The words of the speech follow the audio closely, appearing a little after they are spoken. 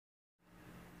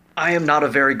I am not a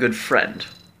very good friend.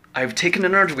 I've taken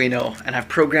an Arduino and I've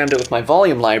programmed it with my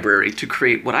volume library to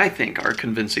create what I think are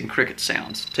convincing cricket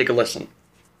sounds. Take a listen.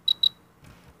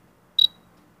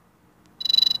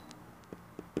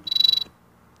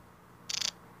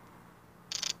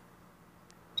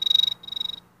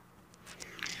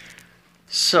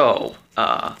 So,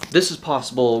 this is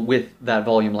possible with that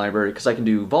volume library because I can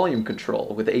do volume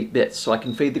control with 8 bits, so I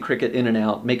can fade the cricket in and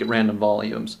out, make it random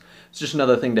volumes. It's just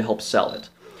another thing to help sell it.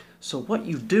 So what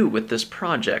you do with this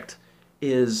project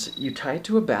is you tie it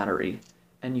to a battery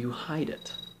and you hide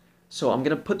it. So I'm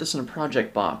going to put this in a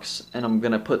project box and I'm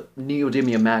going to put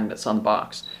neodymium magnets on the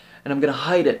box and I'm going to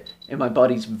hide it in my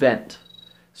buddy's vent.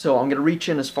 So I'm going to reach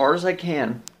in as far as I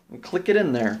can and click it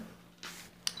in there.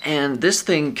 And this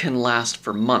thing can last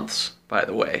for months, by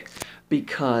the way,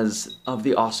 because of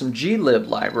the awesome JeeLib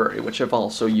library, which I've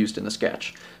also used in the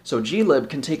sketch. So JeeLib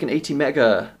can take an 80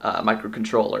 mega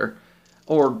microcontroller,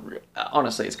 or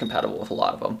honestly it's compatible with a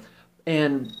lot of them,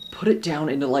 and put it down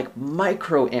into like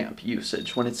microamp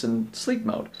usage when it's in sleep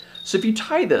mode. So if you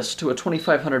tie this to a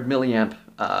 2500 milliamp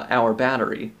hour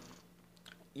battery,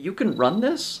 you can run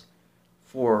this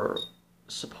for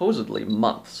supposedly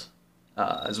months.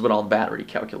 Is what all the battery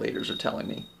calculators are telling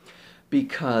me,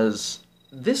 because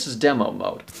this is demo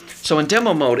mode. So in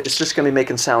demo mode, it's just going to be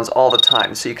making sounds all the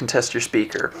time, so you can test your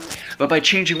speaker. But by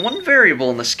changing one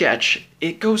variable in the sketch,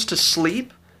 it goes to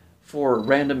sleep for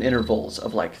random intervals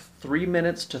of like 3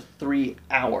 minutes to 3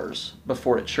 hours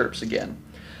before it chirps again.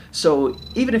 So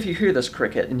even if you hear this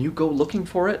cricket and you go looking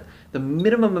for it, the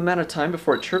minimum amount of time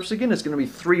before it chirps again is going to be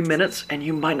 3 minutes, and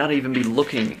you might not even be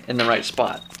looking in the right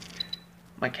spot.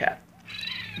 My cat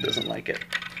doesn't like it.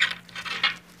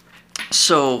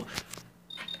 So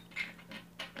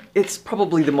it's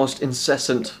probably the most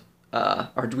incessant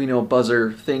Arduino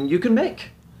buzzer thing you can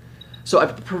make. So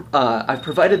I've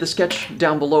provided the sketch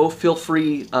down below. Feel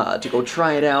free to go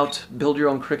try it out, build your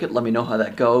own cricket, let me know how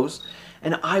that goes,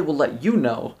 and I will let you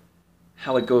know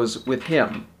how it goes with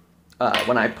him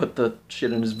when I put the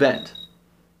shit in his vent.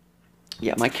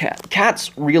 Yeah, my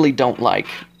cats really don't like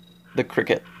the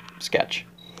cricket sketch.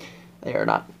 They are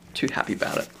not too happy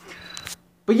about it.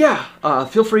 But yeah,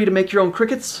 feel free to make your own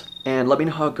crickets and let me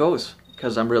know how it goes,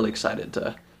 because I'm really excited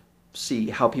to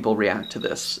see how people react to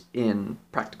this in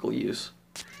practical use.